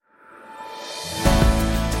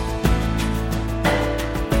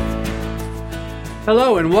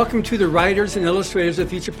Hello, and welcome to the Writers and Illustrators of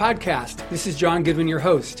the Future podcast. This is John Goodwin, your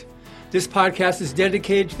host. This podcast is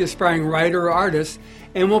dedicated to the aspiring writer or artist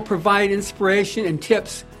and will provide inspiration and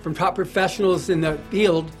tips from top professionals in the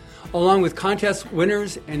field, along with contest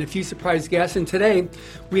winners and a few surprise guests. And today,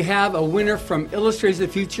 we have a winner from Illustrators of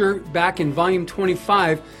the Future back in volume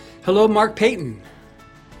 25. Hello, Mark Payton.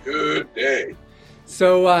 Good day.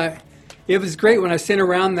 So it was great when I sent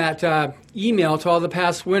around that email to all the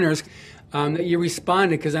past winners. That you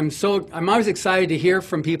responded, because I'm always excited to hear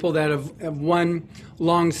from people that have won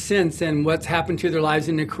long since and what's happened to their lives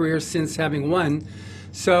and their careers since having won.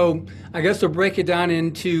 So I guess we'll break it down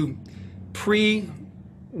into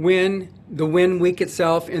pre-win, the win week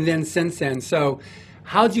itself, and then since then. So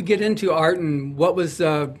how did you get into art, and what was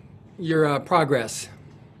your progress?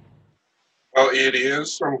 Well, it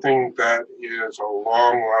is something that is a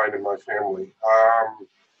long line in my family.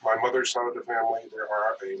 My mother's side of the family, there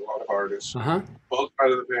are a lot of artists. Both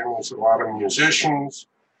sides of the family, there's a lot of musicians.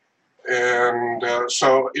 And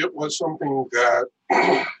so it was something that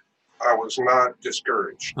I was not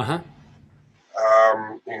discouraged. In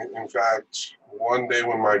fact, one day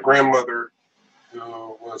when my grandmother,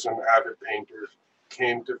 who was an avid painter,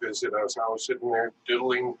 came to visit us, I was sitting there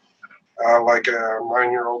doodling like a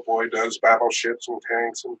 9-year-old boy does, battleships and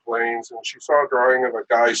tanks and planes, and she saw a drawing of a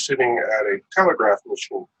guy sitting at a telegraph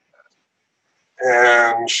machine.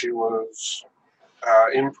 And she was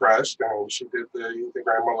impressed, and she did the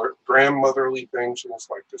grandmotherly thing. She was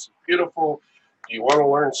like, "This is beautiful. Do you want to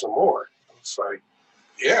learn some more?" It's like,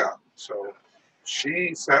 yeah. So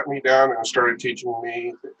she sat me down and started teaching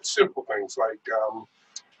me simple things like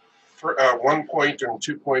 1-point and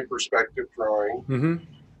 2-point perspective drawing.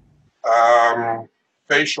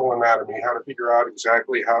 Facial anatomy, how to figure out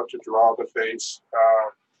exactly how to draw the face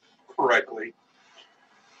correctly.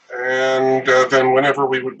 And then whenever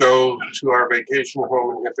we would go to our vacation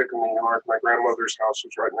home in Ithaca, New York, my grandmother's house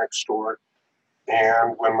was right next door.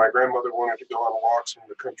 And when my grandmother wanted to go on walks on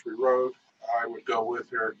the country road, I would go with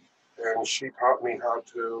her. And she taught me how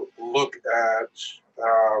to look at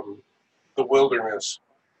the wilderness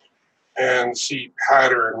and see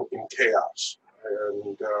pattern in chaos.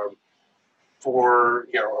 And for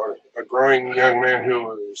a growing young man who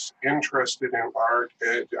was interested in art,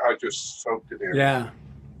 I just soaked it in. Yeah,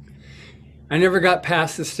 I never got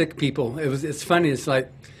past the stick people. It's funny. It's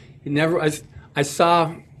like I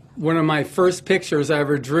saw one of my first pictures I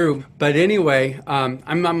ever drew. But anyway,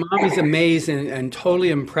 I'm always amazed and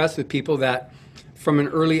totally impressed with people that, from an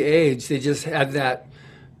early age, they just had that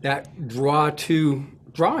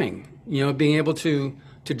drawing. Being able to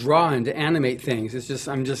draw and to animate things.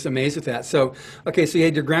 I'm just amazed with that. So, okay, so you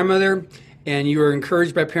had your grandmother, and you were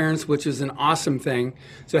encouraged by parents, which is an awesome thing.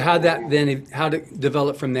 So how did it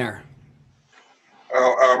develop from there?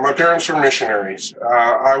 My parents were missionaries.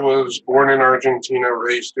 I was born in Argentina,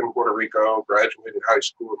 raised in Puerto Rico, graduated high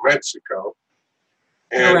school in Mexico.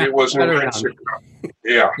 And it was in Mexico.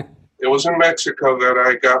 Yeah. It was in Mexico that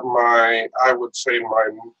I got my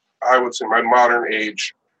modern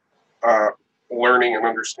age learning and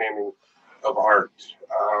understanding of art.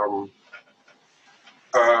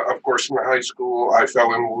 Of course, in high school, I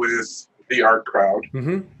fell in with the art crowd.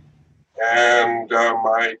 And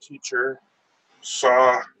my teacher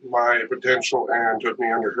saw my potential and took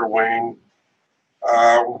me under her wing.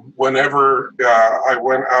 Whenever I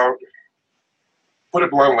went out, put it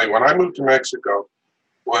bluntly, when I moved to Mexico,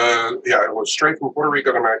 it was straight from Puerto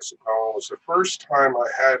Rico to Mexico. It was the first time I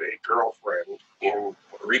had a girlfriend in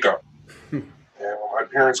Puerto Rico. And when my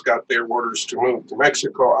parents got their orders to move to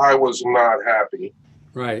Mexico, I was not happy.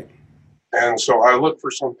 Right. And so I looked for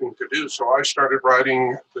something to do. So I started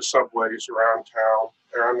riding the subways around town,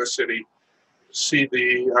 around the city, see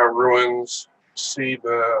the ruins, see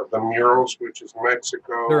the murals, which is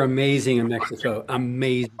Mexico. They're amazing in Mexico.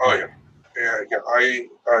 Amazing. Oh, yeah. I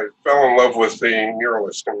fell in love with the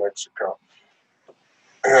muralist in Mexico.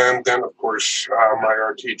 And then, of course, my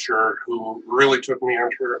art teacher, who really took me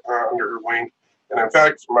under her wing. And in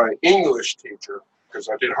fact, my English teacher, because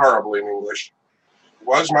I did horribly in English,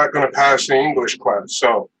 was not going to pass the English class.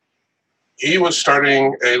 So he was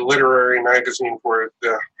starting a literary magazine for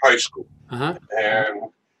the high school.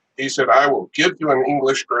 And he said, "I will give you an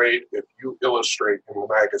English grade if you illustrate in the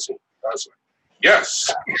magazine." I was like,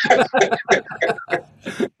 yes. And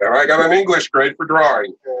I got an English grade for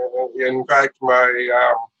drawing. In fact, my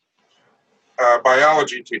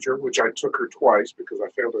biology teacher, which I took her twice because I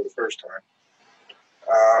failed her the first time,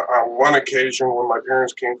 on one occasion when my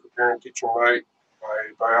parents came for parent-teacher night,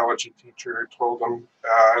 my biology teacher told them,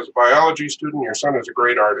 as a biology student, your son is a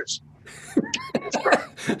great artist.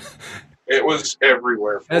 It was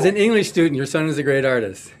everywhere. As an English student, your son is a great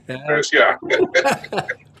artist. Yeah.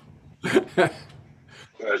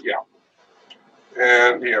 Yeah.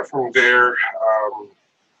 And yeah, from there,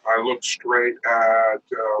 I looked straight at,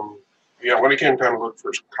 when it came time to look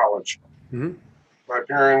for college, Mm-hmm. my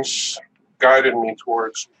parents guided me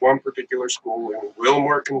towards one particular school in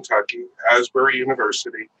Wilmore, Kentucky, Asbury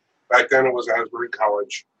University. Back then it was Asbury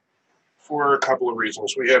College, for a couple of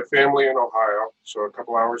reasons. We had family in Ohio, so a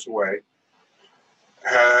couple hours away.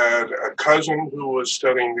 Had a cousin who was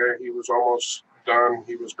studying there. He was almost done.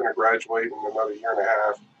 He was going to graduate in another year and a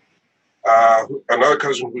half. Another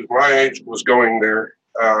cousin who's my age was going there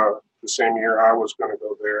the same year I was going to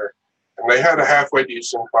go there. And they had a halfway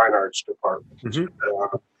decent fine arts department.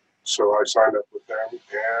 Mm-hmm. So I signed up with them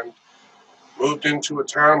and moved into a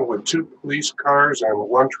town with 2 police cars and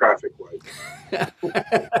 1 traffic light.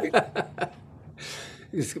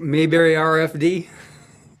 Is Mayberry RFD?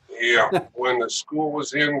 Yeah, when the school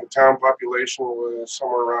was in, the town population was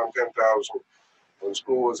somewhere around 10,000. When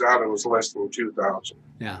school was out, it was less than 2,000.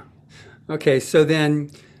 Yeah. Okay, so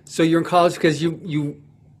you're in college because you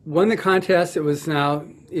won the contest.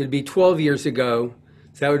 It'd be 12 years ago.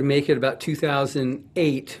 So that would make it about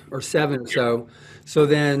 2008 or 7 or so. So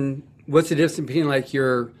then what's the difference between like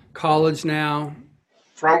your college now?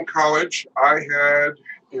 From college, I had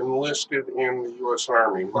enlisted in the U.S.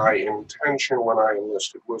 Army. My intention when I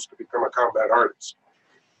enlisted was to become a combat artist.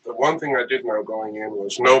 The one thing I did know going in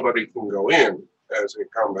was nobody can go in as a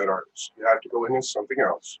combat artist. You have to go in as something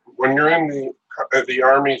else. When you're in the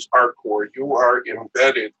Army's Art Corps, you are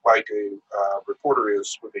embedded like a reporter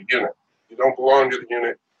is with a unit. You don't belong to the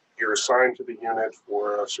unit. You're assigned to the unit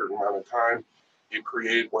for a certain amount of time. You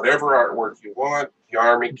create whatever artwork you want. The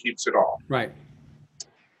Army keeps it all. Right.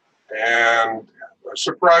 And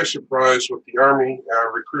surprise, surprise, what the Army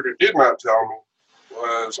recruiter did not tell me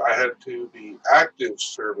was I had to be active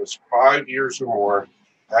service 5 years or more,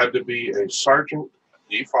 had to be a sergeant,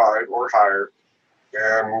 D5 or higher,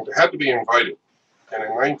 and had to be invited. And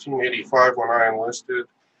in 1985, when I enlisted,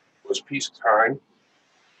 was peacetime.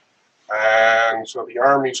 And so the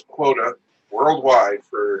Army's quota worldwide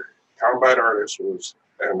for combat artists was,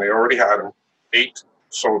 and they already had them, 8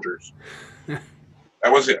 soldiers.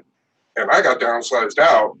 That was it. And I got downsized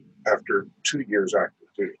out after 2 years active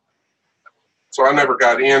duty. So I never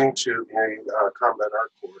got into a combat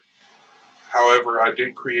art corps. However, I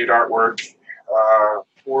did create artwork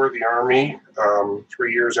for the Army.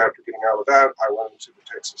 3 years after getting out of that, I went into the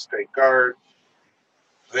Texas State Guard.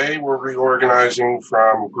 They were reorganizing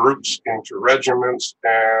from groups into regiments,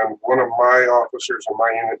 and one of my officers in my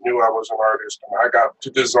unit knew I was an artist, and I got to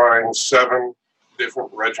design 7 different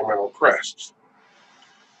regimental crests.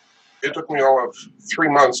 It took me all of 3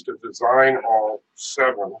 months to design all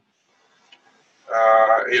 7.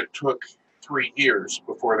 It took 3 years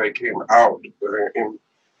before they came out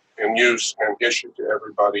in use and issued to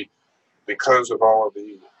everybody because of all of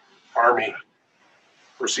the Army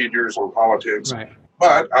procedures and politics. Right.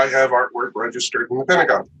 But I have artwork registered in the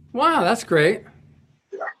Pentagon. Wow, that's great.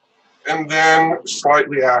 Yeah. And then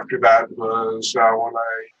slightly after that was when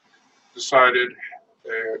I decided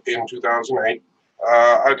in 2008,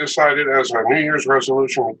 I decided as a New Year's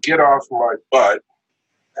resolution to get off my butt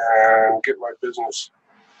and get my business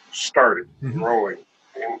started, rolling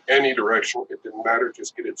in any direction. It didn't matter,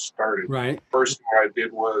 just get it started. Right. First thing I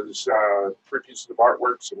did was 3 pieces of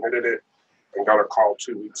artwork, submitted it, and got a call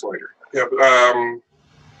 2 weeks later. Yeah,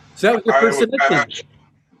 so that was your first submission?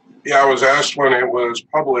 I was asked when it was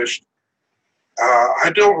published.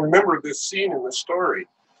 I don't remember this scene in the story.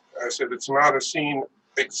 I said, it's not a scene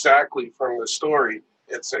exactly from the story.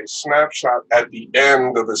 It's a snapshot at the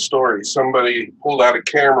end of the story. Somebody pulled out a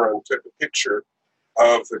camera and took a picture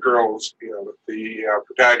of the girls, the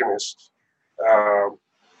protagonist's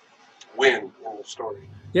win in the story.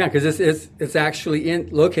 Yeah, because it's actually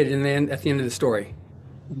located at the end of the story,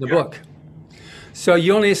 in the book. So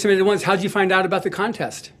you only submitted once. How did you find out about the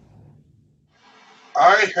contest?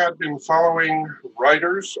 I had been following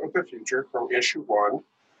Writers of the Future from issue 1.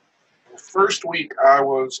 The first week I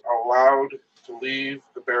was allowed to leave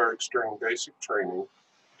the barracks during basic training.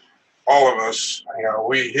 All of us,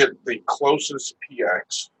 we hit the closest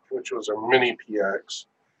PX, which was a mini PX.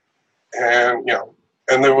 And,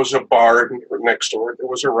 and there was a bar next door. There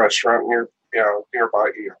was a restaurant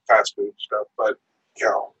nearby, fast food stuff. But,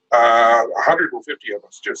 150 of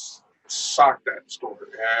us just socked that store.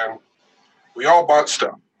 And we all bought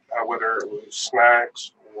stuff, whether it was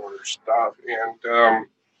snacks or stuff. And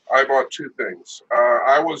I bought 2 things.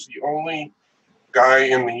 I was the only guy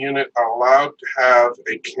in the unit allowed to have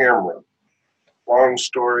a camera. long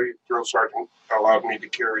story, drill sergeant allowed me to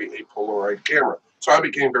carry a Polaroid camera. So I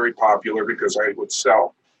became very popular because I would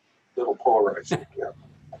sell little Polaroids. Yeah.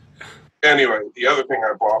 Anyway, the other thing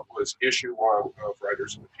I bought was issue 1 of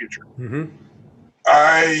Writers in the Future. Mm-hmm.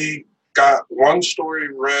 I got one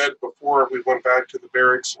story read before we went back to the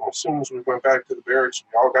barracks, and as soon as we went back to the barracks,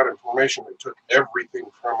 we all got information that took everything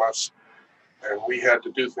from us, and we had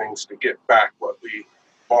to do things to get back what we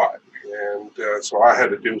bought. And so I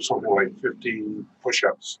had to do something like 50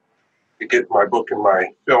 push-ups to get my book and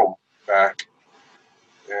my film back.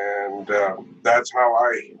 And that's how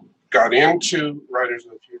I got into Writers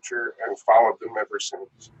of the Future and followed them ever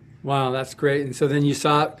since. Wow, that's great. And so then you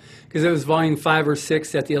saw it, because it was volume 5 or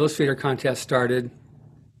 6 that the Illustrator contest started.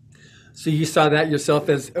 So you saw that yourself.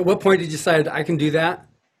 At what point did you decide I can do that?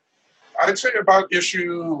 I'd say about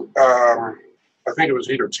issue, I think it was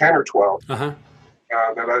either 10 or 12,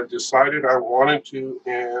 that I decided I wanted to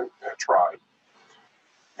try.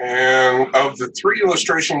 And of the 3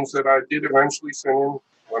 illustrations that I did eventually send in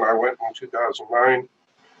when I went in 2009,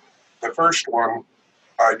 the first one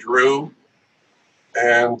I drew,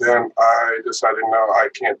 and then I decided, no, I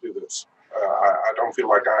can't do this. I don't feel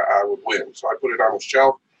like I would win. So I put it on the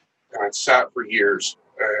shelf, and it sat for years.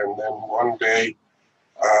 And then one day,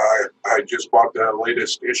 I just bought the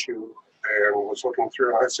latest issue and was looking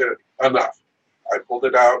through, and I said, enough. I pulled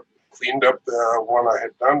it out, cleaned up the one I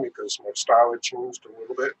had done because my style had changed a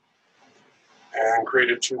little bit, and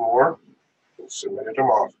created 2 more and submitted them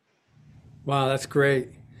off. Wow, that's great.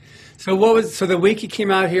 So the week you came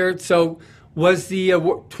out here, so was the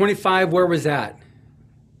 25, where was that?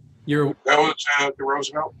 That was the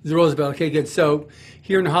Roosevelt. The Roosevelt, okay, good. So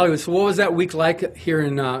here in Hollywood, so what was that week like here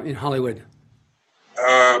in Hollywood?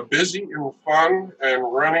 Busy and fun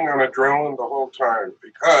and running on adrenaline the whole time,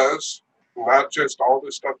 because not just all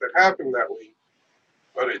the stuff that happened that week,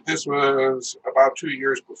 but this was about 2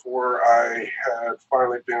 years before I had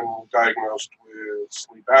finally been diagnosed with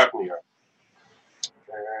sleep apnea.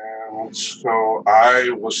 And so I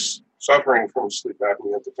was suffering from sleep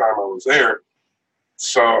apnea at the time I was there.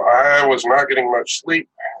 So I was not getting much sleep.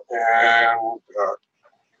 And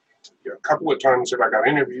a couple of times that I got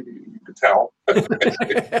interviewed, you could tell.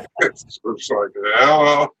 It's like,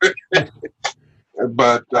 hello.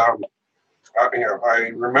 But,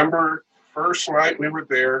 I remember first night we were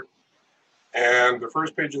there, and the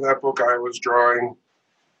first page of that book I was drawing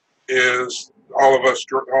is all of us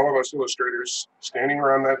illustrators standing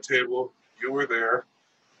around that table. You were there,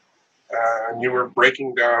 and you were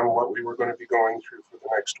breaking down what we were going to be going through for the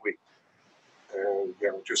next week. And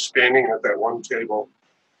just standing at that one table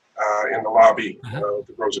in the lobby of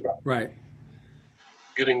the Roosevelt. Right.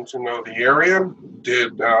 Getting to know the area.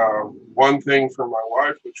 Did one thing for my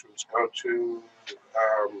wife, which was go to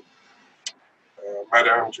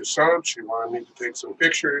Madame Tussauds. She wanted me to take some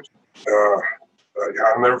pictures.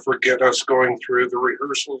 I'll never forget us going through the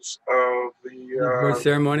rehearsals of the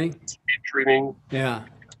ceremony, speech reading. Yeah.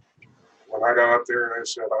 When I got up there and I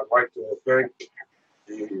said, I'd like to thank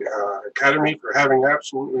the Academy for having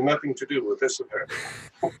absolutely nothing to do with this event.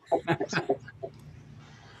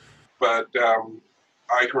 But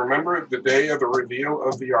I can remember the day of the reveal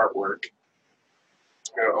of the artwork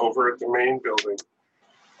over at the main building.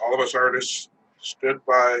 All of us artists stood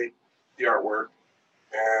by the artwork,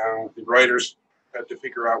 and the writers had to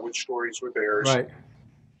figure out which stories were theirs. Right.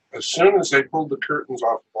 As soon as they pulled the curtains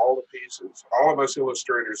off of all the pieces, all of us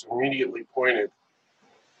illustrators immediately pointed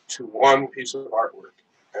to one piece of artwork,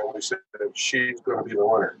 and we said, she's going to be the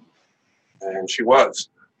winner. And she was.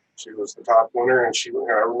 She was the top winner, and I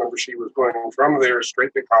remember she was going from there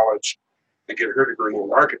straight to college to get her degree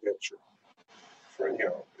in architecture.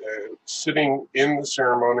 Sitting in the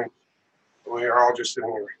ceremony, we are all just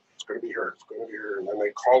sitting here. It's going to be her. It's going to be her. And then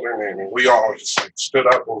they called her name, and we all just stood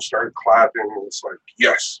up and started clapping. And it's like,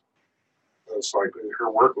 yes. It's like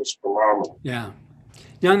her work was phenomenal. Yeah.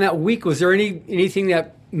 Now, in that week, was there anything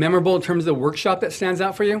that memorable in terms of the workshop that stands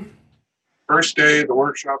out for you? First day, the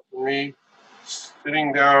workshop for me,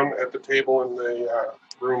 sitting down at the table in the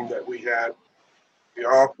room that we had, we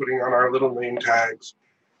all putting on our little name tags,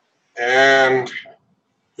 and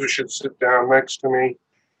who should sit down next to me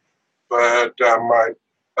but my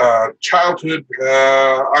childhood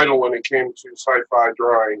idol when it came to sci-fi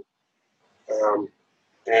drawing.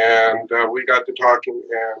 And we got to talking,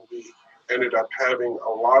 and we ended up having a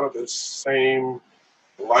lot of the same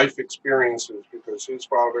life experiences because his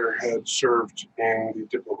father had served in the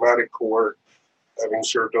diplomatic corps, having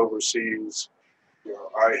served overseas.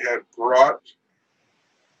 I had brought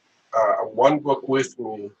one book with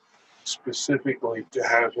me specifically to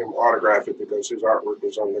have him autograph it because his artwork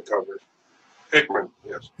was on the cover. Hickman,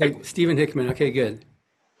 yes. Hey, Stephen Hickman. Okay, good.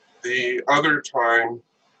 The other time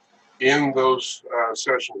in those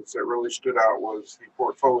sessions that really stood out was the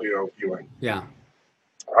portfolio viewing. Yeah.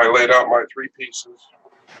 I laid out my 3 pieces,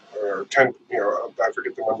 or 10, I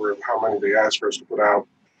forget the number of how many they asked for us to put out,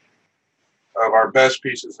 of our best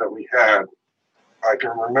pieces that we had. I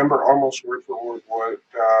can remember almost word for word what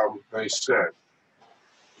they said.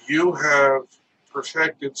 You have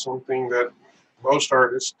perfected something that most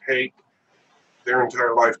artists take their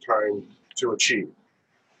entire lifetime to achieve.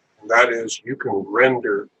 And that is, you can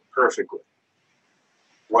render perfectly.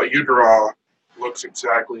 What you draw looks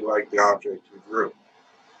exactly like the object you drew.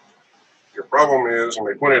 Your problem is, and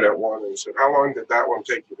they pointed at one and said, how long did that one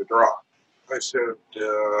take you to draw? I said,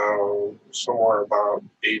 somewhere about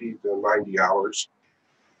 80 to 90 hours.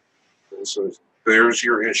 And so there's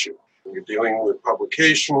your issue. When you're dealing with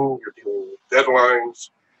publication, you're dealing with deadlines,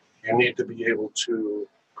 you need to be able to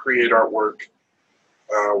create artwork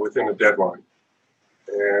within a deadline.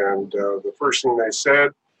 And the first thing they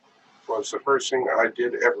said was the first thing I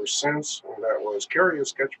did ever since, and that was carry a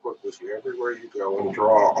sketchbook with you everywhere you go and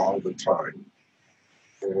draw all the time.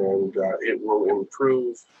 And it will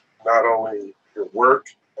improve not only your work,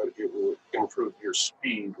 but it will improve your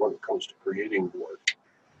speed when it comes to creating work.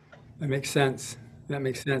 That makes sense. That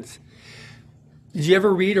makes sense. Did you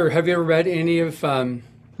ever read or have you ever read any of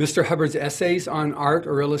Mr. Hubbard's essays on art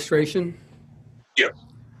or illustration? Yes.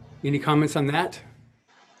 Any comments on that?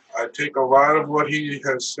 I take a lot of what he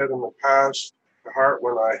has said in the past to heart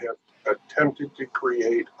when I have attempted to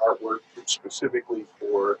create artwork specifically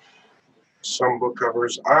for some book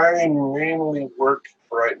covers. I mainly work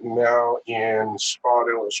right now in spot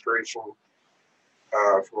illustration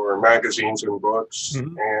for magazines and books,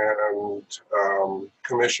 and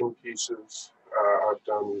commission pieces. I've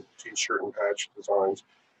done t-shirt and patch designs,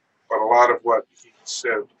 but a lot of what he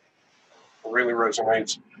said really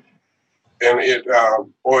resonates, and it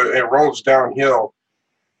rolls downhill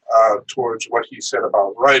towards what he said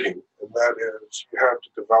about writing, and that is you have to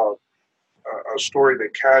develop a story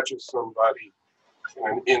that catches somebody in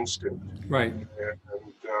an instant. Right.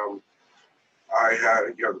 And I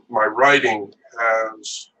had, my writing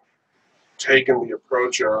has taken the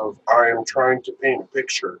approach of I am trying to paint a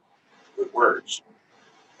picture with words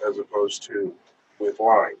as opposed to with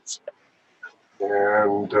lines.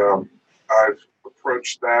 And I've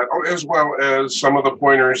approached that, as well as some of the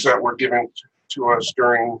pointers that were given to us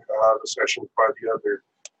during the sessions by the other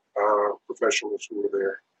professionals who were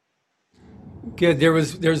there. Good.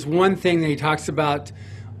 There's one thing that he talks about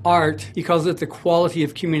art. He calls it the quality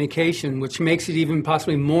of communication, which makes it even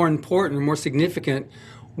possibly more important or more significant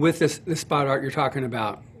with this spot art you're talking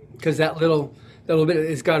about, because that little bit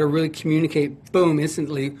has got to really communicate, boom,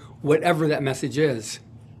 instantly, whatever that message is.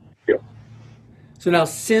 Yeah. So now,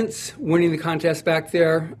 since winning the contest back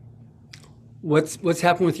there, what's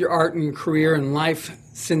happened with your art and your career and life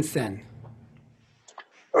since then?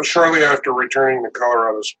 Shortly after returning to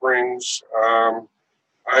Colorado Springs,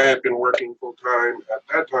 I had been working full-time, at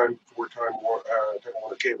that time, full-time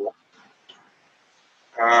Warner Cable.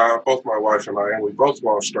 Both my wife and we both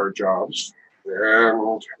lost our jobs,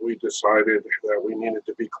 and we decided that we needed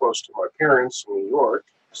to be close to my parents in New York.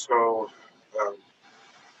 So,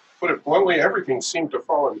 put it bluntly, everything seemed to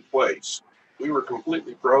fall in place. We were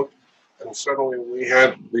completely broke, and suddenly we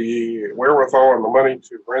had the wherewithal and the money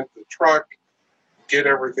to rent the truck, get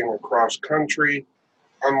everything across country,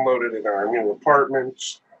 unloaded in our new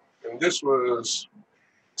apartment. And this was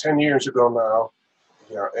 10 years ago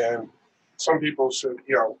now. And some people said,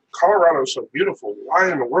 Colorado's so beautiful. Why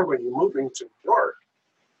in the world are you moving to New York?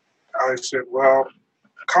 I said, well,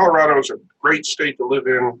 Colorado is a great state to live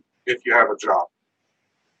in if you have a job,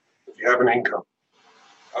 if you have an income.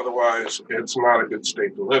 Otherwise, it's not a good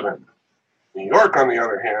state to live in. New York, on the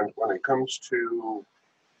other hand, when it comes to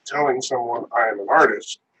telling someone I am an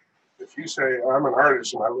artist, if you say I'm an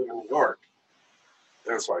artist and I live in New York,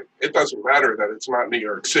 it's like, it doesn't matter that it's not New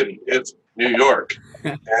York City, it's New York.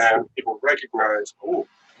 And people recognize, oh,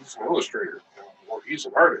 he's an illustrator, or he's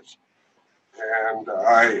an artist. And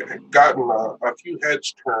I had gotten a few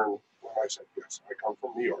heads turned when I said, yes, I come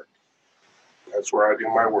from New York. That's where I do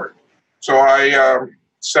my work. So I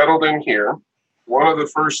settled in here. One of the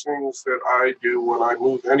first things that I do when I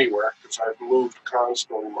move anywhere, because I've moved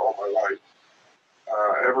constantly all my life,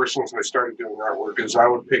 ever since I started doing artwork, is I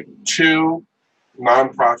would pick 2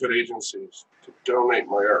 nonprofit agencies to donate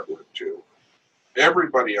my artwork to.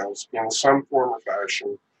 Everybody else, in some form or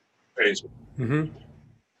fashion, pays me. Mm-hmm.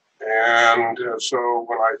 And so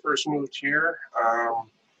when I first moved here,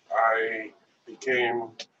 I became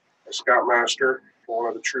a scoutmaster for one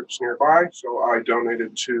of the troops nearby, so I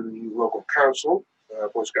donated to the local council,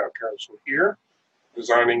 Boy Scout Council here,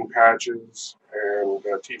 designing patches and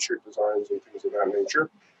t-shirt designs and things of that nature.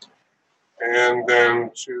 And then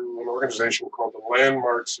to an organization called the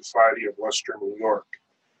Landmark Society of Western New York,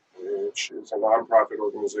 which is a nonprofit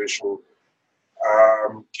organization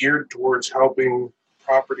geared towards helping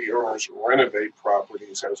property owners renovate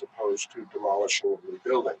properties as opposed to demolishing and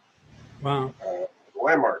rebuilding. Wow.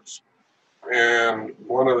 Landmarks. And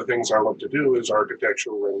one of the things I love to do is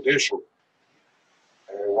architectural rendition.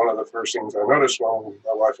 And one of the first things I noticed when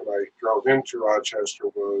my wife and I drove into Rochester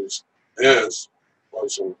was this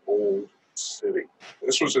was an old city.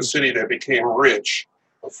 This was a city that became rich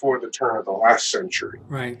before the turn of the last century.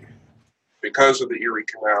 Right. Because of the Erie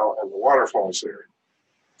Canal and the waterfalls there.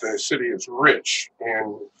 The city is rich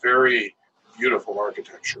in very beautiful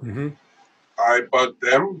architecture. Mm-hmm. I bugged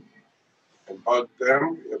them,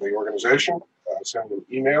 the organization, sent them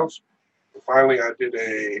emails. And finally, I did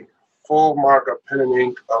a full mock-up pen and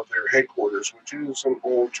ink of their headquarters, which is an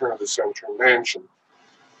old turn-of-the-century mansion.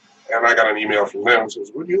 And I got an email from them that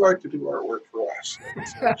says, would you like to do artwork for us? I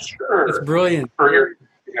said, sure. That's brilliant. For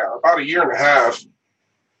about a year and a half,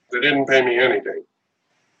 they didn't pay me anything.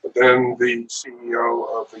 But then the CEO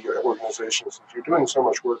of the organization said, you're doing so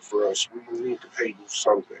much work for us, we need to pay you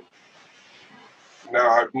something. Now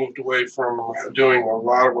I've moved away from doing a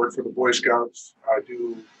lot of work for the Boy Scouts. I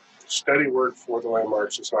do steady work for the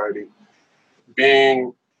Landmark Society.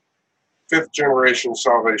 Being fifth generation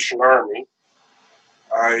Salvation Army,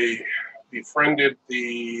 I befriended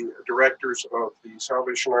the directors of the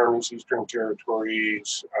Salvation Army's Eastern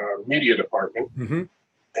Territories media department. Mm-hmm.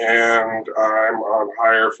 And I'm on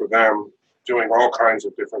hire for them doing all kinds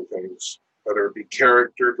of different things, whether it be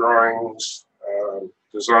character drawings,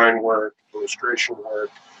 design work, illustration work,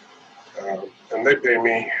 and they pay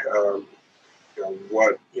me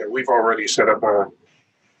we've already set up a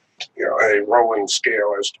rolling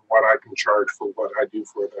scale as to what I can charge for what I do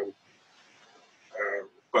for them.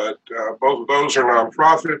 But both of those are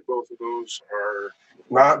nonprofit. Both of those are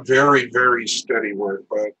not very, very steady work,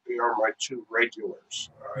 but they are my two regulars.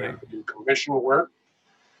 I do commission work.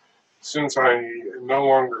 Since I no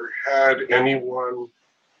longer had anyone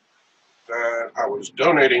that I was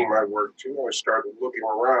donating my work to, I started looking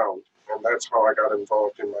around, and that's how I got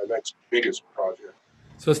involved in my next biggest project.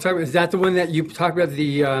 So let's talk about, is that the one that you talked about,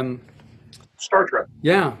 the... Star Trek.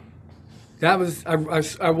 Yeah. That was,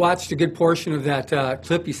 I watched a good portion of that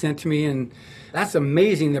clip you sent to me, and that's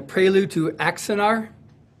amazing. The Prelude to Axanar?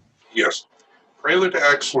 Yes. Prelude to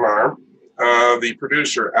Axanar, the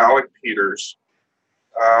producer, Alec Peters,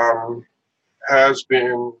 has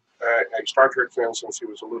been a Star Trek fan since he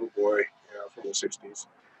was a little boy from the 60s.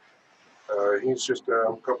 He's just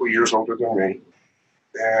a couple of years older than me.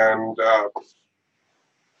 And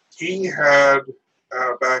he had,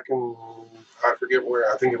 back in, I forget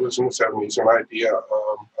where, I think it was in the 70s, an idea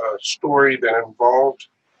of a story that involved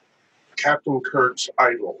Captain Kirk's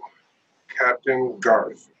idol, Captain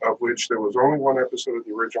Garth, of which there was only one episode of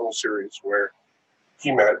the original series where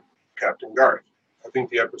he met Captain Garth. I think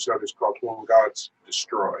the episode is called Whom Gods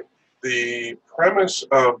Destroy. The premise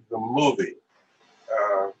of the movie,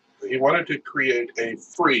 he wanted to create a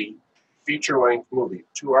free feature-length movie,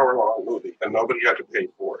 2-hour-long movie, and nobody had to pay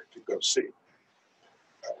for it to go see.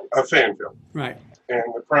 A fan film. Right. And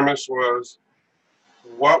the premise was,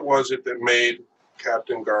 what was it that made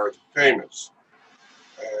Captain Garth famous?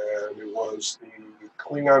 And it was the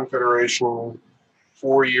Klingon Federation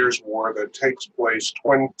 4 Years War that takes place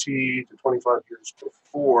 20 to 25 years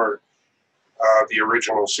before the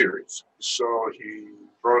original series. So he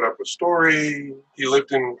wrote up a story. He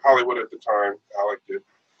lived in Hollywood at the time, Alec did,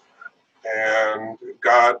 and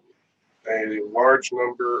got a large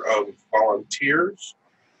number of volunteers.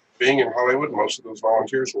 Being in Hollywood, most of those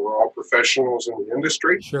volunteers were all professionals in the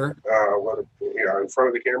industry, sure, whether in front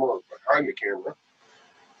of the camera or behind the camera.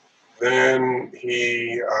 Then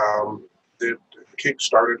he did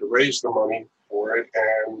Kickstarter to raise the money for it,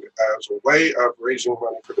 and as a way of raising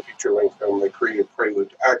money for the feature-length film, they created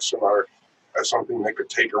Prelude to Axanar as something they could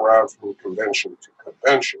take around from convention to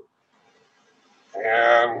convention.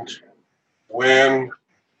 And when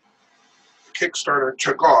Kickstarter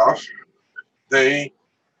took off, they,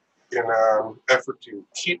 in an effort to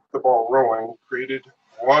keep the ball rolling, created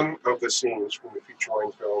one of the scenes from the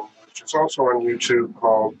feature-length film, which is also on YouTube,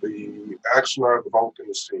 called the Axanar the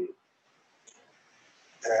Vulcan scene.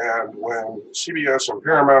 And when CBS and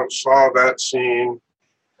Paramount saw that scene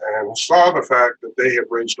and saw the fact that they had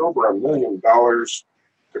raised over $1 million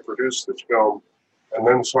to produce this film, and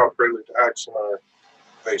then saw Prelude to Axanar,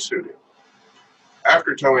 they sued him.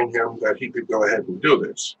 after telling him that he could go ahead and do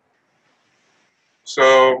this.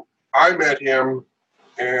 So I met him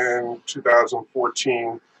in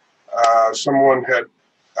 2014. Someone had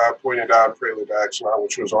pointed out Prelude to Axanar,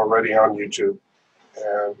 which was already on YouTube,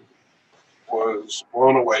 and was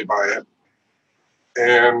blown away by it.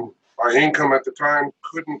 And my income at the time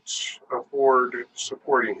couldn't afford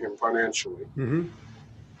supporting him financially. Mm-hmm.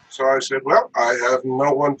 So I said, well, I have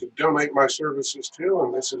no one to donate my services to,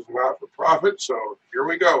 and this is not for profit, so here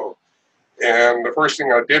we go. And the first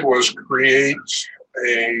thing I did was create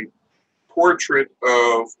a portrait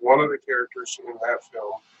of one of the characters in that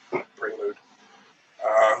film, Prelude,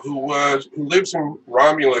 who lives in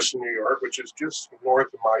Romulus, New York, which is just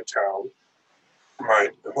north of my town, my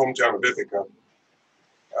hometown of Ithaca.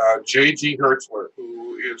 J.G. Hertzler,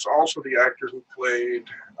 who is also the actor who played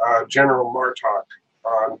General Martok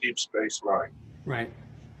on Deep Space Nine. Right.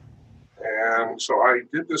 And so I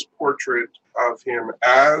did this portrait of him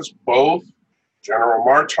as both General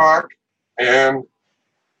Martok and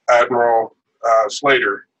Admiral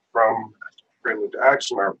Slater from Prelude to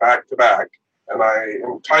Axanar back to back. And I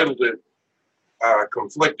entitled it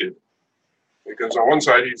Conflicted, because on one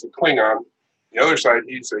side he's a Klingon, the other side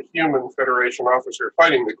he's a human Federation officer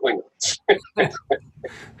fighting the Klingons.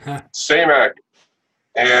 Same actor.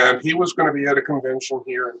 And he was going to be at a convention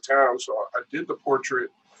here in town, so I did the portrait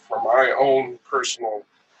for my own personal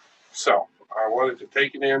self. I wanted to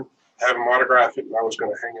take it in, have him autograph it, and I was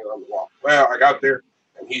going to hang it on the wall. Well, I got there,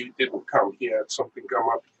 and he didn't come. He had something come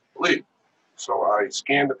up to leave. So I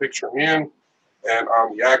scanned the picture in, and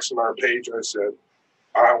on the Axanar page, I said,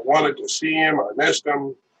 I wanted to see him. I missed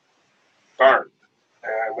him. Darn.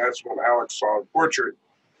 And that's when Alex saw the portrait,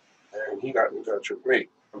 and he got in touch with me.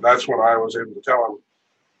 And that's when I was able to tell him,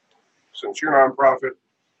 since you're nonprofit,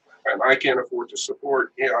 and I can't afford to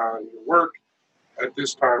support your work, at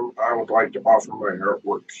this time, I would like to offer my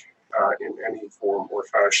artwork in any form or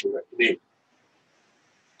fashion that you need.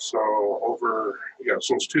 So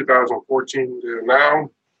since 2014 to now,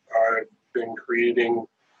 I've been creating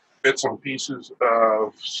bits and pieces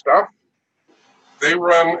of stuff. They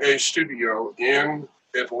run a studio in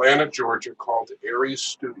Atlanta, Georgia called Aries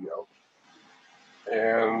Studio.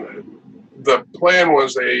 And the plan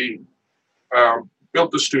was they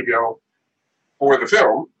built the studio for the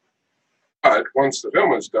film, but once the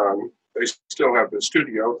film is done, they still have the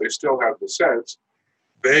studio, they still have the sets.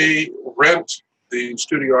 They rent the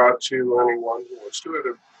studio out to anyone who wants to at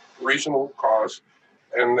a reasonable cost,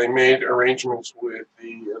 and they made arrangements with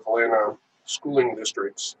the Atlanta schooling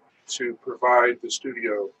districts to provide the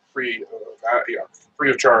studio free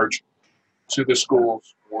of charge to the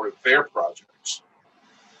schools for their projects.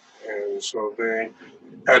 And so they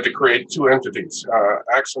had to create two entities,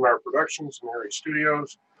 Axanar Productions and Aries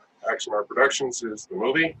Studios. Axanar Productions is the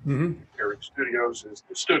movie, Aries Studios is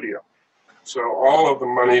the studio. So all of the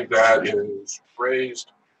money that is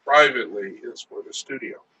raised privately is for the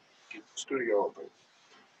studio, keep the studio open.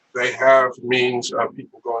 They have means of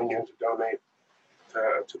people going in to donate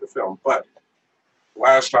to the film. But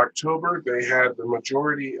last October, they had the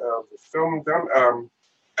majority of the film done.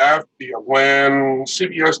 When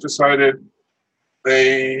CBS decided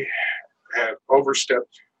they had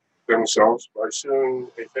overstepped themselves by suing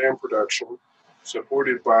a fan production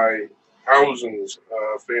supported by thousands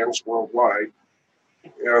of fans worldwide,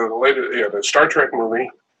 the Star Trek movie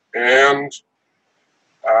and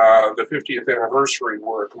the 50th anniversary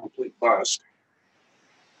were a complete bust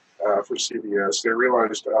for CBS. They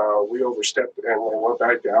realized we overstepped, and they went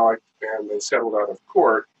back to Alec and they settled out of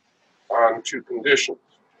court on two conditions.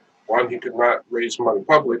 One, he could not raise money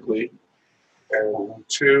publicly, and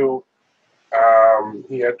two,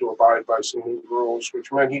 he had to abide by some new rules,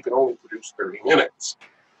 which meant he could only produce 30 minutes.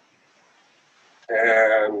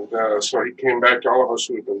 And so he came back to all of us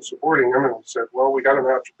who had been supporting him and said, well, we got an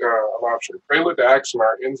option. Prelude to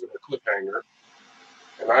Axanar ends in a cliffhanger,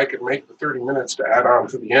 and I could make the 30 minutes to add on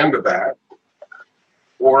to the end of that,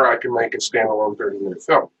 or I can make a standalone 30-minute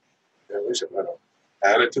film. And we said, no,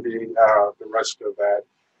 add it to the rest of that.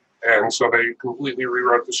 And so they completely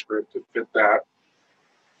rewrote the script to fit that.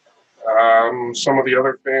 Some of the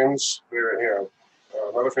other fans,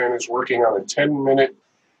 another fan is working on a 10-minute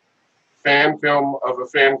fan film of a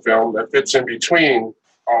fan film that fits in between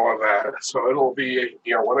all of that. So it'll be,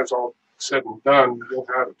 when it's all said and done, you'll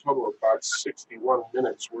have a total of about 61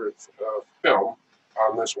 minutes worth of film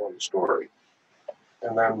on this one story.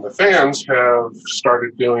 And then the fans have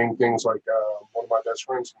started doing things like one of my best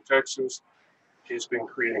friends in Texas, he's been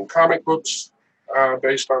creating comic books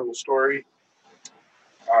based on the story.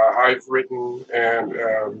 I've written and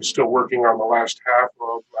I'm still working on the last half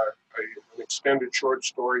of an extended short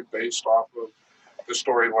story based off of the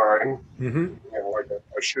storyline, Mm-hmm. like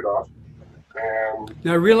a shoot off. And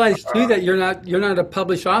Now I realize too that you're not a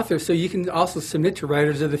published author, so you can also submit to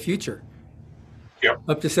Writers of the Future, yep,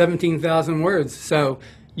 up to 17,000 words. So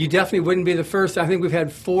you definitely wouldn't be the first. I think we've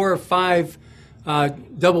had 4 or 5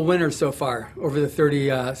 double winners so far over the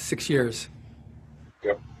 36 years.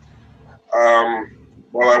 yep.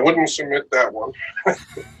 Well, I wouldn't submit that one.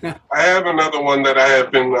 I have another one that I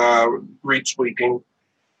have been retweaking.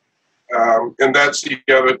 And that's the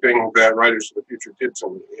other thing that Writers of the Future did to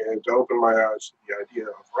me, and to open my eyes to the idea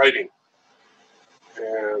of writing.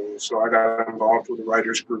 And so I got involved with the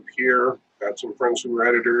writers group here, got some friends who were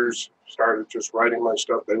editors, started just writing my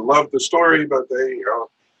stuff. They loved the story, but they,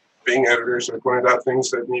 being editors, they pointed out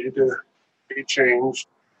things that needed to be changed,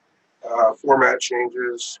 format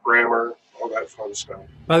changes, grammar, all that fun stuff.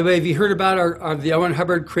 By the way, have you heard about the L. Ron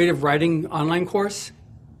Hubbard Creative Writing online course?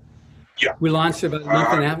 Yeah. We launched it about a month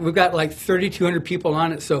and a half. We've got like 3,200 people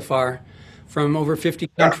on it so far from over 50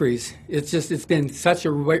 countries. Yeah. It's been such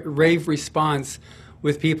a rave response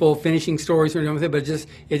with people finishing stories and everything, but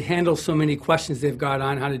it handles so many questions they've got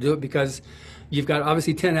on how to do it, because you've got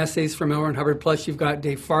obviously 10 essays from L. Ron Hubbard, plus you've got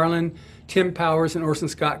Dave Farland, Tim Powers, and Orson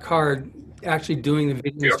Scott Card actually doing the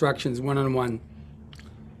video instructions one-on-one.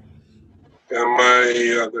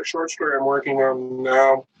 And the short story I'm working on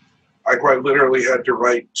now, I quite literally had to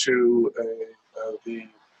write to the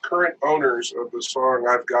current owners of the song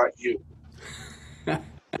 "I've Got You,"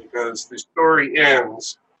 because the story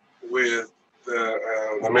ends with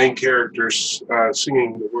the main characters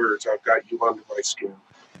singing the words "I've got you under my skin,"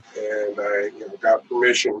 and I got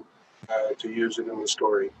permission to use it in the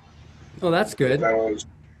story. Oh, that's good. That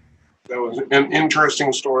was an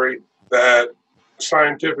interesting story that,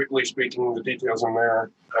 scientifically speaking, the details in there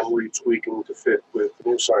I'm retweaking to fit with the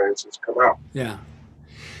new science that's come out. Yeah.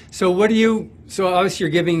 So obviously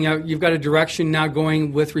you've got a direction now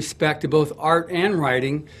going with respect to both art and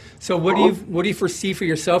writing. So what do you foresee for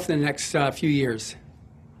yourself in the next few years?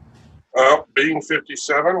 Being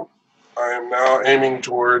 57, I am now aiming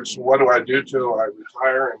towards what do I do till I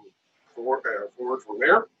retire and forward from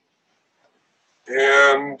there.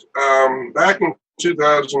 And back in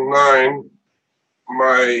 2009,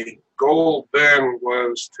 my goal then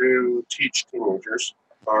was to teach teenagers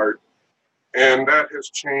art, and that has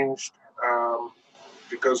changed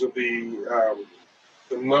because of the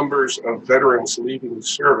numbers of veterans leaving the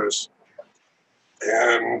service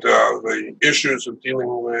and the issues of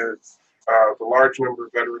dealing with the large number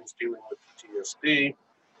of veterans dealing with PTSD,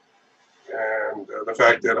 and the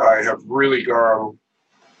fact that I have really gone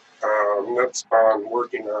nuts on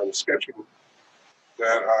working on sketching,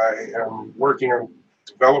 that I am working on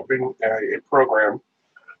developing a program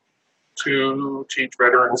to teach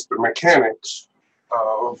veterans the mechanics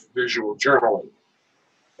of visual journaling,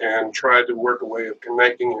 and try to work a way of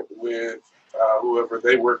connecting it with whoever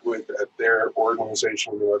they work with at their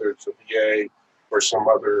organization, whether it's a VA or some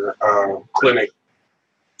other clinic,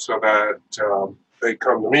 so that they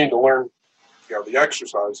come to me to learn the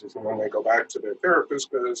exercises, and then they go back to their therapist,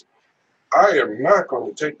 because I am not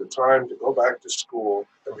going to take the time to go back to school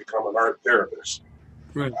and become an art therapist.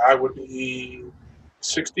 Right. I would be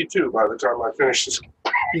 62 by the time I finished this.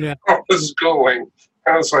 Yeah. I was going.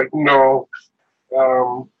 I was like, no.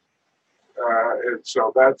 And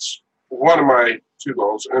so that's one of my 2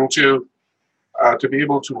 goals, and to be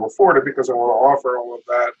able to afford it, because I want to offer all of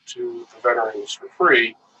that to the veterans for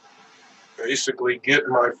free. Basically, get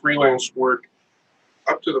my freelance work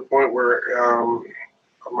up to the point where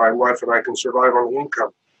my wife and I can survive on the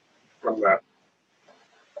income from that.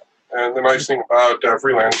 And the nice thing about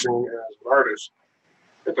freelancing as an artist,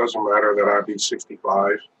 it doesn't matter that I be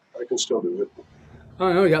 65. I can still do it.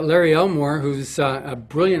 Oh, no, we got Larry Elmore, who's a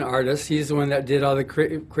brilliant artist. He's the one that did all the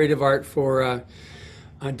creative art for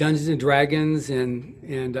Dungeons and Dragons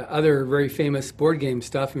and other very famous board game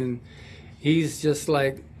stuff. And he's just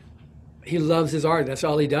like, he loves his art. That's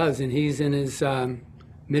all he does. And he's in his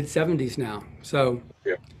mid-70s now. So,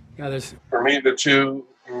 yeah, there's... For me, the 2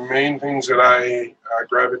 main things that I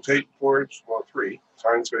gravitate towards, well, 3,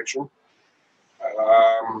 science fiction,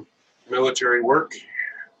 military work,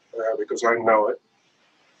 because I know it,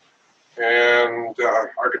 and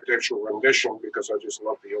architectural rendition, because I just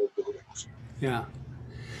love the old buildings. Yeah.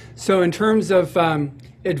 So in terms of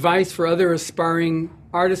advice for other aspiring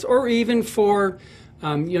artists, or even for,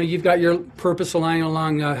 you've got your purpose lying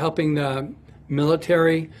along helping the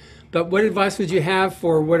military, but what advice would you have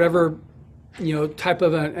for whatever, type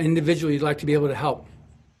of an individual you'd like to be able to help?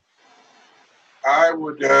 I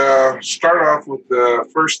would start off with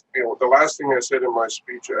the last thing I said in my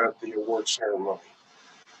speech at the award ceremony.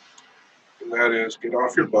 And that is get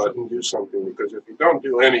off your butt and do something, because if you don't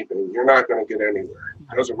do anything, you're not going to get anywhere.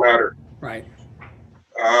 It doesn't matter. Right.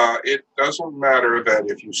 It doesn't matter that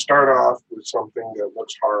if you start off with something that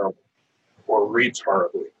looks horrible or reads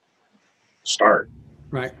horribly, start.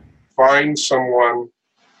 Right. Find someone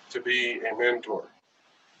to be a mentor.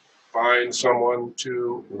 Find someone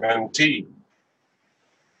to mentee.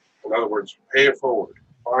 In other words, pay it forward.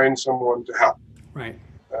 Find someone to help. Right.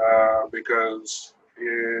 Because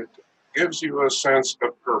it gives you a sense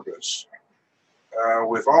of purpose.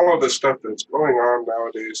 With all of the stuff that's going on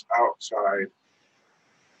nowadays outside,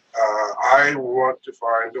 I want to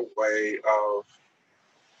find a way of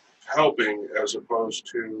helping as opposed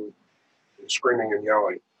to screaming and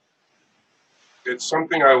yelling. It's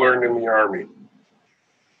something I learned in the Army.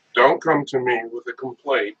 Don't come to me with a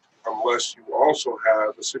complaint unless you also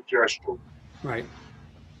have a suggestion. Right.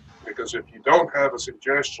 Because if you don't have a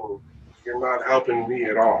suggestion, you're not helping me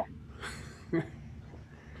at all.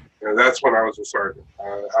 And that's when I was a sergeant.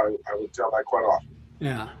 I would tell that quite often.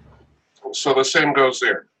 Yeah. So the same goes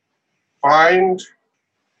there. Find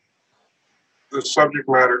the subject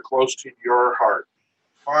matter close to your heart.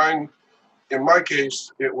 In my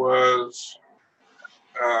case, it was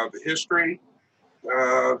the history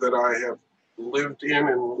that I have lived in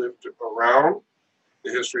and lived around,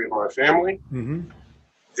 the history of my family,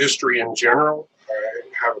 history in general.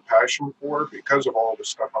 I have a passion for because of all the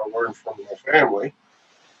stuff I learned from my family.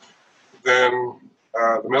 Then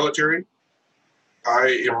the military.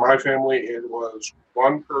 In my family, it was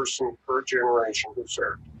one person per generation who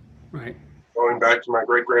served. Right. Going back to my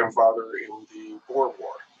great-grandfather in the Boer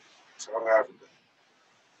War, South Africa.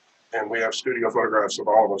 And we have studio photographs of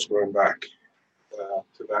all of us going back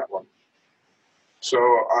to that one. So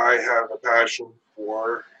I have a passion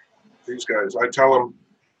for these guys. I tell them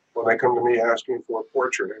when they come to me asking for a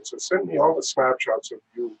portrait, I say, send me all the snapshots of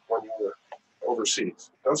you when you were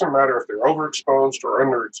overseas. Doesn't matter if they're overexposed or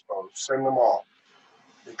underexposed, send them all.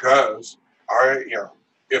 Because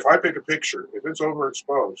if I pick a picture, if it's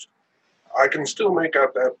overexposed, I can still make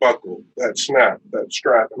out that buckle, that snap, that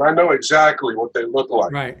strap, and I know exactly what they look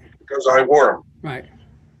like. Right. Because I wore them. Right.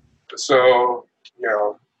 So,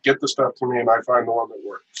 get the stuff to me and I find the one that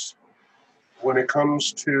works. When it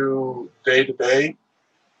comes to day-to-day,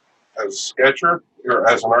 as a sketcher or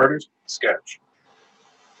as an artist, sketch.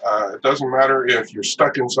 It doesn't matter if you're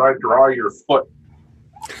stuck inside, draw your foot.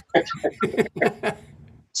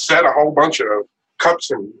 Set a whole bunch of cups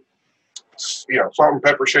and salt and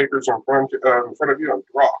pepper shakers in front of you and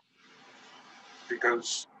draw.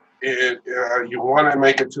 Because you want to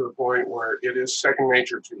make it to the point where it is second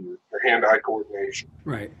nature to you, your hand-eye coordination.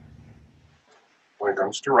 Right. When it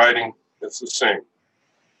comes to writing, it's the same.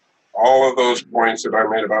 All of those points that I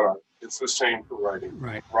made about art, it's the same for writing.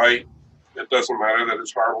 Right. Write. It doesn't matter that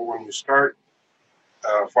it's horrible when you start.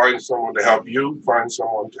 Find someone to help you. Find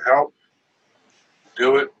someone to help.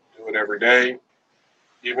 Do it every day,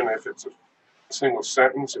 even if it's a single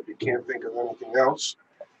sentence. If you can't think of anything else,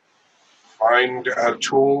 find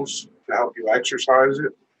tools to help you exercise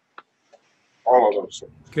it. All of those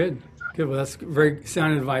things. Good. Well, that's very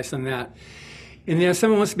sound advice on that. And then if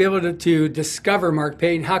someone wants to be able to discover Mark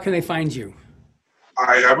Payton, how can they find you?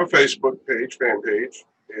 I have a Facebook page, fan page.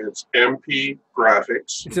 It's MP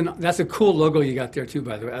Graphics. That's a cool logo you got there too,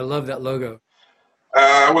 by the way. I love that logo.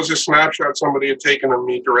 It was a snapshot somebody had taken of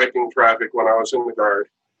me directing traffic when I was in the Guard,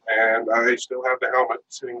 and I still have the helmet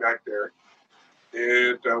sitting back there.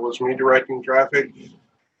 It was me directing traffic.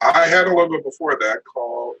 I had a logo before that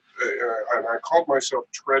and I called myself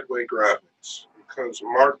Treadway Graphics because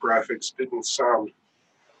Mark Graphics didn't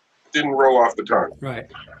roll off the tongue. Right.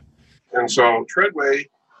 And so Treadway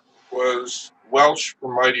was Welsh for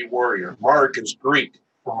Mighty Warrior. Mark is Greek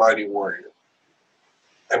for Mighty Warrior.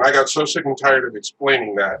 And I got so sick and tired of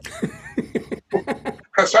explaining that.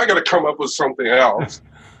 So I got to come up with something else.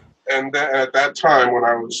 And then at that time, when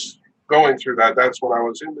I was going through that, that's when I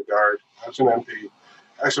was in the Guard. I was an MP.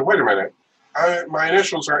 I said, wait a minute. My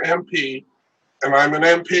initials are MP, and I'm an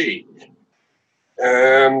MP.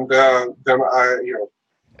 And then I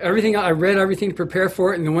read everything to prepare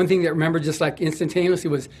for it, and the one thing that I remember just like instantaneously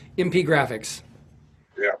was MP Graphics.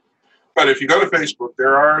 Yeah. But if you go to Facebook,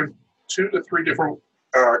 there are 2 to 3 different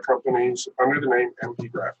companies under the name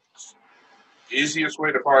MP Graphics. Easiest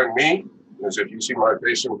way to find me is if you see my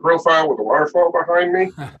face in profile with a waterfall behind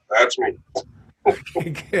me, that's me.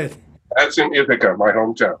 Good. That's in Ithaca, my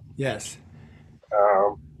hometown. Yes.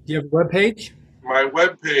 Do you have a webpage? My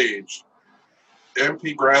webpage,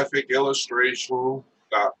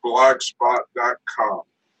 mpgraphicillustration.blogspot.com.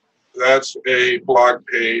 That's a blog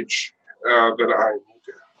page that I need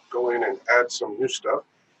to go in and add some new stuff.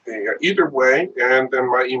 Either way, and then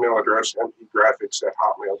my email address,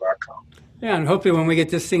 mpgraphics@hotmail.com. Yeah, and hopefully when we get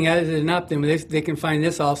this thing edited and up, then they can find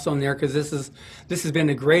this also in there, because this has been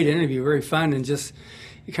a great interview, very fun, and just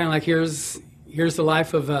kind of like here's the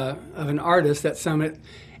life of an artist at Summit,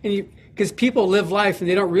 and because people live life and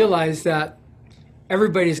they don't realize that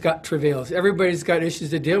everybody's got travails, everybody's got issues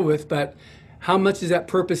to deal with, but how much is that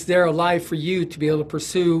purpose there alive for you to be able to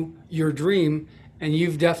pursue your dream? And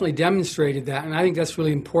you've definitely demonstrated that, and I think that's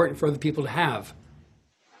really important for other people to have.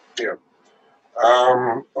 Yeah.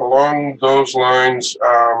 Along those lines,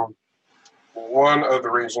 one of the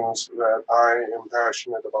reasons that I am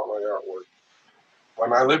passionate about my artwork.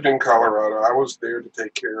 When I lived in Colorado, I was there to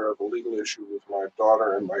take care of a legal issue with my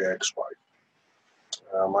daughter and my ex-wife.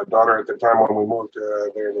 My daughter at the time when we moved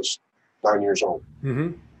there was 9 years old.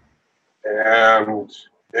 Mm-hmm. And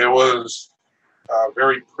it was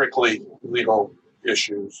very prickly legal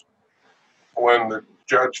issues. When the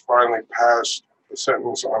judge finally passed the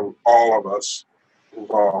sentence on all of us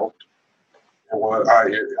involved,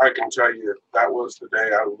 I can tell you that was the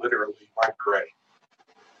day I literally went gray.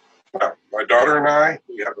 Now, my daughter and I,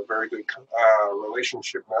 we have a very good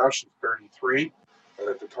relationship now. She's 33, but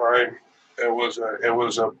at the time, it was a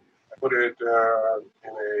I put it in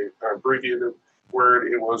an abbreviated word.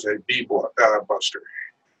 It was a buster.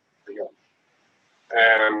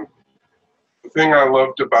 And the thing I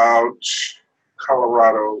loved about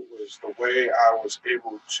Colorado was the way I was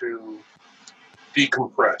able to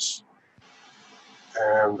decompress,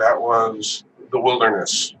 and that was the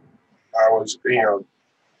wilderness.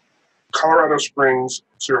 Colorado Springs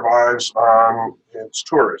survives on its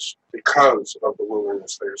tourists because of the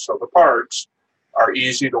wilderness there. So the parks are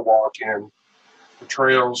easy to walk in, the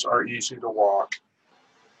trails are easy to walk,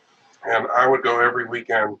 and I would go every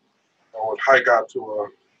weekend. I would hike out to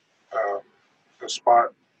a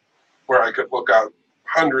spot where I could look out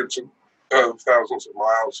hundreds of thousands of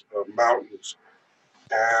miles of mountains,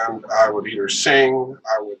 and I would either sing,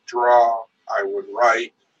 I would draw, I would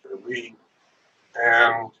write or read,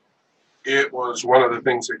 and it was one of the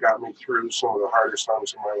things that got me through some of the hardest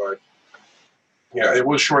times in my life. Yeah, it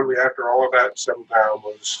was shortly after all of that settled down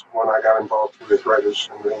was when I got involved with writers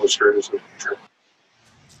and illustrators of the future.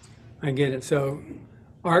 I get it. So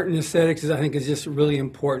art and aesthetics, I think, is just really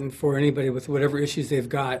important for anybody with whatever issues they've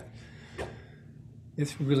got.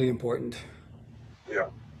 It's really important. Yeah,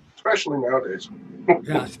 especially nowadays.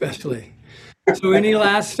 Yeah, especially. So any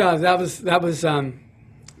last, that was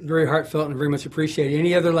very heartfelt and very much appreciated.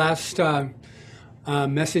 Any other last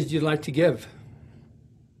message you'd like to give?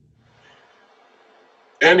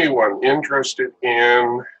 Anyone interested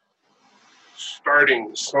in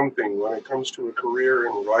starting something when it comes to a career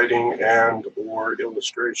in writing and or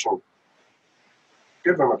illustration,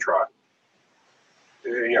 give them a try.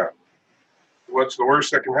 Yeah. What's the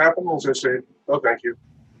worst that can happen is they say, oh, thank you.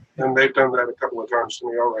 And they've done that a couple of times to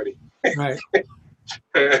me already. Right. And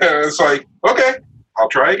it's like, okay, I'll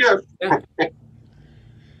try again. Yeah.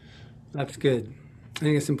 That's good. I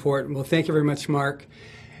think it's important. Well, thank you very much, Mark.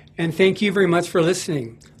 And thank you very much for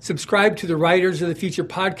listening. Subscribe to the Writers of the Future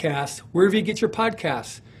podcast, wherever you get your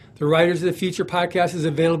podcasts. The Writers of the Future podcast is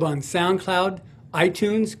available on SoundCloud,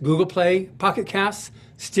 iTunes, Google Play, Pocket Casts,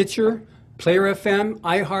 Stitcher, Player FM,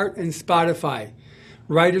 iHeart, and Spotify.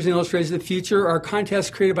 Writers and Illustrators of the Future are contests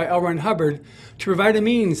created by L. Ron Hubbard to provide a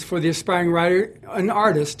means for the aspiring writer and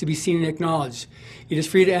artist to be seen and acknowledged. It is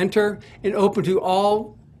free to enter and open to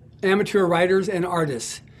all amateur writers and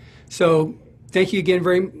artists. So thank you again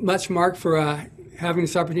very much, Mark, for having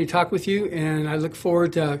this opportunity to talk with you, and I look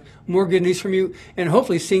forward to more good news from you and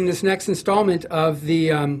hopefully seeing this next installment of the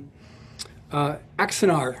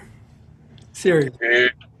Axanar series.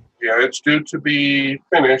 Yeah, it's due to be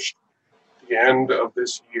finished at the end of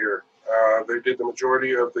this year. They did the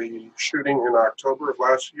majority of the shooting in October of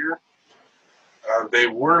last year. They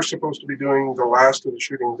were supposed to be doing the last of the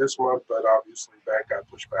shooting this month, but obviously that got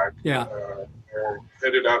pushed back. Yeah. They're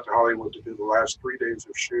headed out to Hollywood to do the last 3 days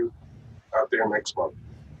of shoot out there next month.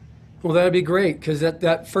 Well, that'd be great, because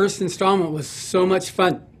that first installment was so much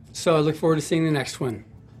fun. So I look forward to seeing the next one.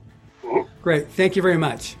 Mm-hmm. Great. Thank you very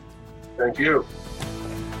much. Thank you.